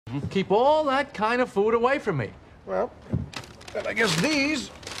Keep all that kind of food away from me. Well, then I guess these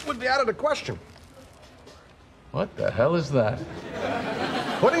would be out of the question. What the hell is that?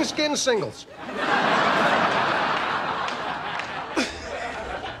 Pudding skin singles.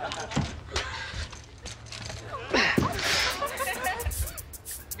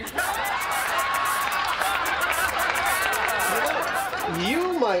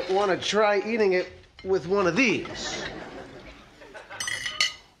 You might want to try eating it with one of these.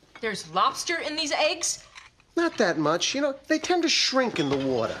 There's lobster in these eggs? Not that much. You know, they tend to shrink in the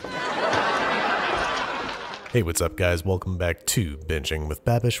water. Hey, what's up guys? Welcome back to Binging with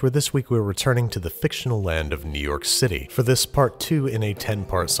Babish, where this week we're returning to the fictional land of New York City for this part 2 in a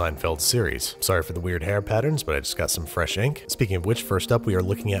 10-part Seinfeld series. Sorry for the weird hair patterns, but I just got some fresh ink. Speaking of which, first up we are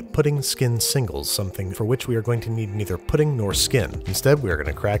looking at pudding skin singles, something for which we are going to need neither pudding nor skin. Instead, we are going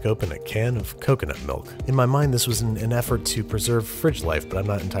to crack open a can of coconut milk. In my mind, this was an effort to preserve fridge life, but I'm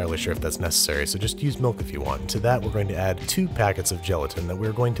not entirely sure if that's necessary, so just use milk if you want. To that, we're going to add 2 packets of gelatin that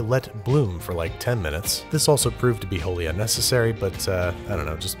we're going to let bloom for like 10 minutes. This also proved to be wholly unnecessary, but I don't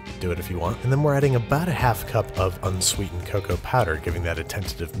know, just do it if you want. And then we're adding about a half cup of unsweetened cocoa powder, giving that a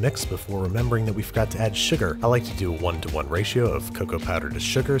tentative mix before remembering that we forgot to add sugar. I like to do a 1-to-1 ratio of cocoa powder to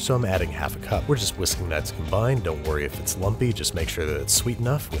sugar, so I'm adding half a cup. We're just whisking that to combine. Don't worry if it's lumpy, just make sure that it's sweet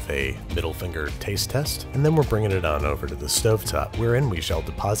enough with a middle finger taste test. And then we're bringing it on over to the stovetop, wherein we shall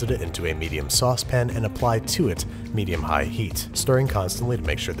deposit it into a medium saucepan and apply to it medium-high heat, stirring constantly to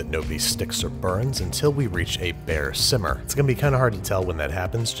make sure that nobody sticks or burns until we reach a bare simmer. It's gonna be kind of hard to tell when that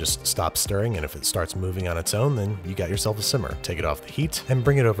happens. Just stop stirring, and if it starts moving on its own, then you got yourself a simmer. Take it off the heat and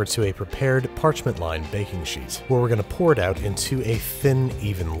bring it over to a prepared parchment-lined baking sheet, where we're gonna pour it out into a thin,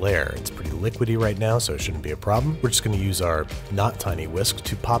 even layer. It's pretty liquidy right now, so it shouldn't be a problem. We're just gonna use our not tiny whisk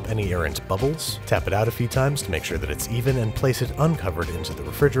to pop any errant bubbles, tap it out a few times to make sure that it's even, and place it uncovered into the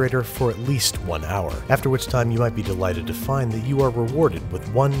refrigerator for at least 1 hour, after which time you might be delighted to find that you are rewarded with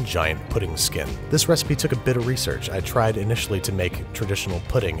 1 giant pudding skin. This recipe took a bit of research. I tried initially to make traditional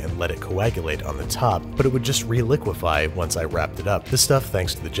pudding and let it coagulate on the top, but it would just re-liquefy once I wrapped it up. This stuff,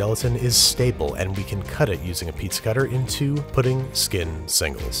 thanks to the gelatin, is stable, and we can cut it using a pizza cutter into pudding skin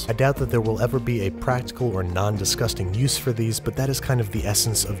singles. I doubt that there will ever be a practical or non-disgusting use for these, but that is kind of the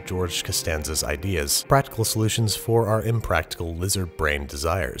essence of George Costanza's ideas. Practical solutions for our impractical lizard brain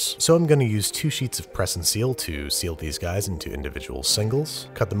desires. So I'm going to use 2 sheets of press and seal to seal these guys into individual singles,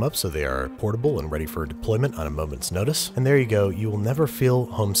 cut them up so they are portable and ready for deployment on a moment's notice, and there you go. You will never feel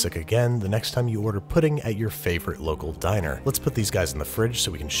homesick again the next time you order pudding at your favorite local diner. Let's put these guys in the fridge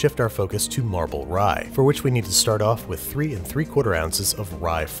so we can shift our focus to marble rye, for which we need to start off with 3 3/4 ounces of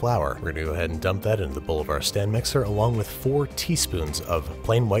rye flour. We're gonna go ahead and dump that into the bowl of our stand mixer, along with 4 teaspoons of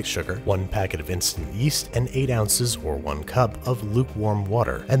plain white sugar, 1 packet of instant yeast, and 8 ounces or 1 cup of lukewarm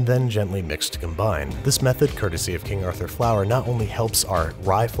water, and then gently mix to combine. This method, courtesy of King Arthur flour, not only helps our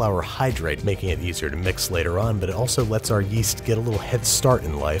rye flour hydrate, making it easier to mix later on, but it also lets our yeast get a little head start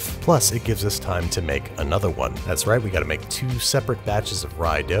in life, plus it gives us time to make another one. That's right, we gotta make 2 separate batches of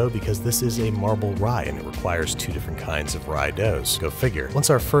rye dough because this is a marble rye and it requires 2 different kinds of rye doughs. Go figure. Once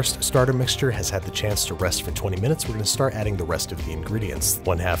our first starter mixture has had the chance to rest for 20 minutes, we're gonna start adding the rest of the ingredients.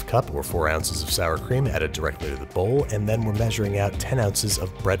 1/2 cup or 4 ounces of sour cream added directly to the bowl, and then we're measuring out 10 ounces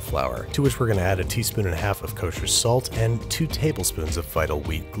of bread flour, to which we're gonna add a 1.5 teaspoons of kosher salt and 2 tablespoons of vital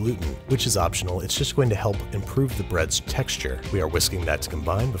wheat gluten, which is optional. It's just going to help improve the bread's texture. We are whisking that to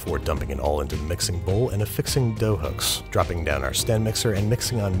combine before dumping it all into the mixing bowl and affixing dough hooks, dropping down our stand mixer and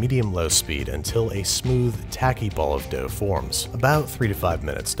mixing on medium-low speed until a smooth, tacky ball of dough forms. About 3 to 5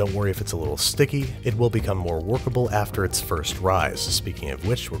 minutes. Don't worry if it's a little sticky. It will become more workable after its first rise. Speaking of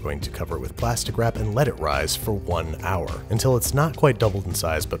which, we're going to cover it with plastic wrap and let it rise for 1 hour, until it's not quite doubled in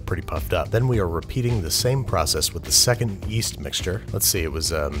size but pretty puffed up. Then we are repeating the same process with the second yeast mixture. Let's see, it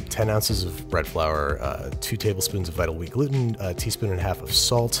was 10 ounces of bread flour, 2 tablespoons of vital wheat gluten, 1.5 teaspoons of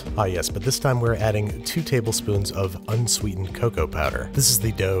salt. Ah yes, but this time we're adding 2 tablespoons of unsweetened cocoa powder. This is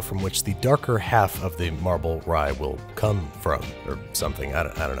the dough from which the darker half of the marble rye will come from, or something, I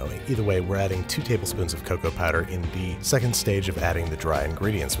don't know. Either way, we're adding 2 tablespoons of cocoa powder in the second stage of adding the dry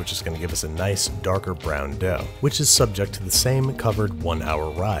ingredients, which is going to give us a nice darker brown dough, which is subject to the same covered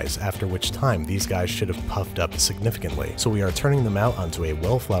 1-hour rise, after which time these guys should have puffed up significantly. So we are turning them out onto a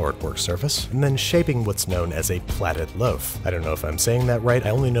well-floured work surface, and then shaping what's known as a plaited loaf. I don't know if I'm saying that right, I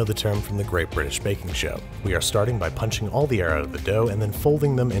only know the term from the Great British Baking Show. We are starting by punching all the air out of the dough and then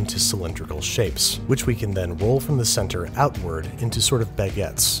folding them into cylindrical shapes, which we can then roll from the center outward into sort of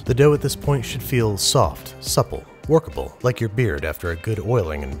baguettes. The dough at this point should feel soft, supple, workable, like your beard after a good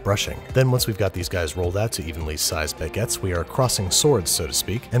oiling and brushing. Then once we've got these guys rolled out to evenly sized baguettes, we are crossing swords, so to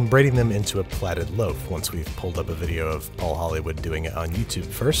speak, and braiding them into a plaited loaf once we've pulled up a video of Paul Hollywood doing it on YouTube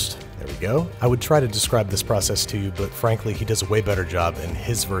first. There we go. I would try to describe this process to you, but frankly, he does a way better job and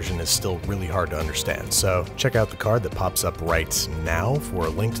his version is still really hard to understand. So check out the card that pops up right now for a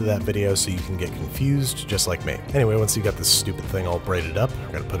link to that video so you can get confused just like me. Anyway, once you got this stupid thing all braided up,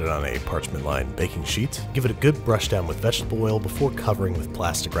 we're gonna put it on a parchment-lined baking sheet. Give it a good brush down with vegetable oil before covering with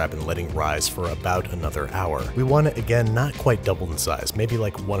plastic wrap and letting rise for about another hour. We want it, again, not quite doubled in size, maybe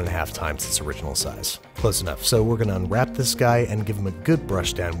like 1.5 times its original size. Close enough. So we're gonna unwrap this guy and give him a good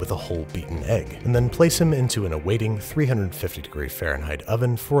brush down with a whole beaten egg, and then place him into an awaiting 350°F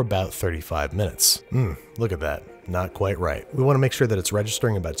oven for about 35 minutes. Look at that. Not quite right. We want to make sure that it's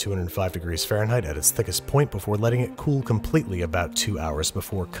registering about 205°F at its thickest point before letting it cool completely about 2 hours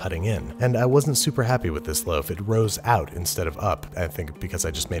before cutting in. And I wasn't super happy with this loaf. It rose out instead of up, I think because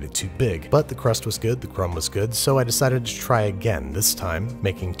I just made it too big. But the crust was good, the crumb was good, so I decided to try again, this time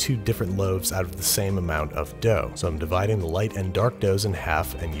making 2 different loaves out of the same amount of dough. So I'm dividing the light and dark doughs in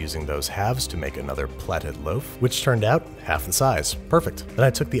half and using those halves to make another plaited loaf, which turned out half the size. Perfect. Then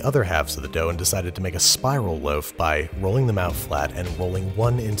I took the other halves of the dough and decided to make a spiral loaf by rolling them out flat and rolling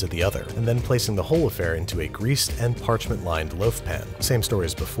one into the other, and then placing the whole affair into a greased and parchment-lined loaf pan. Same story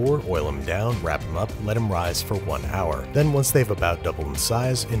as before, oil them down, wrap them up, let them rise for 1 hour. Then once they've about doubled in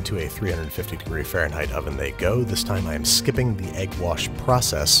size, into a 350°F oven they go. This time I am skipping the egg wash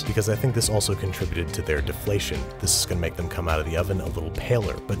process because I think this also contributed to their deflation. This is going to make them come out of the oven a little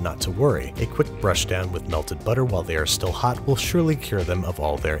paler, but not to worry. A quick brush down with melted butter while they are still hot will surely cure them of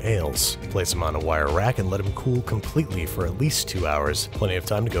all their ails. Place them on a wire rack and let them cool completely for at least 2 hours. Plenty of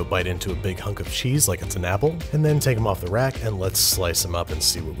time to go bite into a big hunk of cheese like it's an apple, and then take them off the rack and let's slice them up and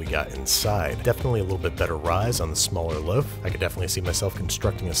see what we got inside. Definitely a little bit better rise on the smaller loaf. I could definitely see myself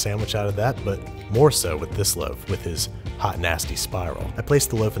constructing a sandwich out of that, but more so with this loaf, with his hot nasty spiral. I placed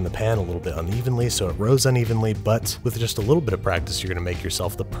the loaf in the pan a little bit unevenly so it rose unevenly, but with just a little bit of practice you're going to make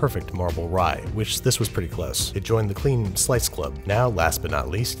yourself the perfect marble rye, which this was pretty close. It joined the Clean Slice Club. Now, last but not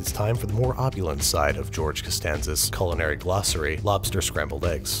least, it's time for the more opulent side of George Costanza's culinary glossary, lobster scrambled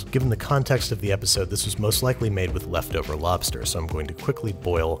eggs. Given the context of the episode, this was most likely made with leftover lobster, so I'm going to quickly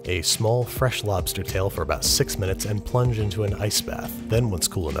boil a small, fresh lobster tail for about 6 minutes and plunge into an ice bath. Then, once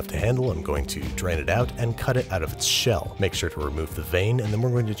cool enough to handle, I'm going to drain it out and cut it out of its shell. Make sure to remove the vein, and then we're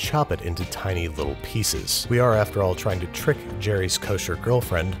going to chop it into tiny little pieces. We are, after all, trying to trick Jerry's kosher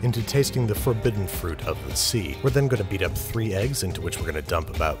girlfriend into tasting the forbidden fruit of the sea. We're then going to beat up 3 eggs, into which we're going to dump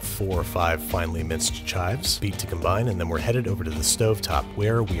about 4 or 5 finely minced chives, beat to combine, and then we're headed over to the stovetop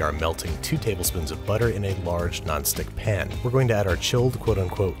where we are melting 2 tablespoons of butter in a large nonstick pan. We're going to add our chilled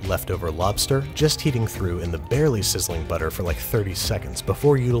quote-unquote leftover lobster, just heating through in the barely sizzling butter for like 30 seconds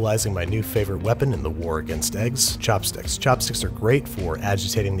before utilizing my new favorite weapon in the war against eggs, chopsticks. Chopsticks are great for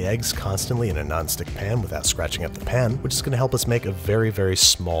agitating the eggs constantly in a nonstick pan without scratching up the pan, which is going to help us make a very, very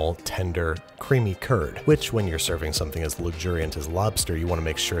small, tender, creamy curd, which when you're serving something as luxuriant as lobster, you want to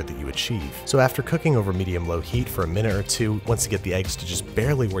make sure that you achieve. So after cooking over medium-low heat for a minute or two, once you get the eggs to just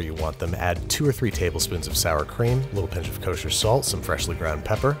barely where you want them, add 2 or 3 tablespoons of sour cream, a little pinch of kosher salt, some freshly ground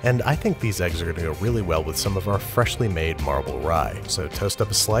pepper, and I think these eggs are going to go really well with some of our freshly made marble rye. So toast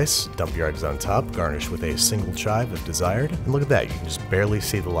up a slice, dump your eggs on top, garnish with a single chive if desired, and look at that, you can just barely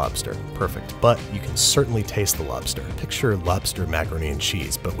see the lobster. Perfect. But you can certainly taste the lobster. Picture lobster macaroni and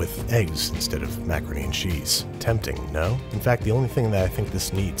cheese, but with eggs instead of macaroni and cheese. Tempting, no? In fact, the only thing that I think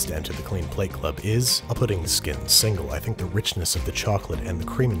this needs to enter the Clean Plate Club is a pudding skin single. I think the richness of the chocolate and the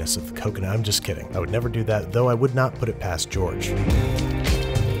creaminess of the coconut, I'm just kidding. I would never do that, though I would not put it past George.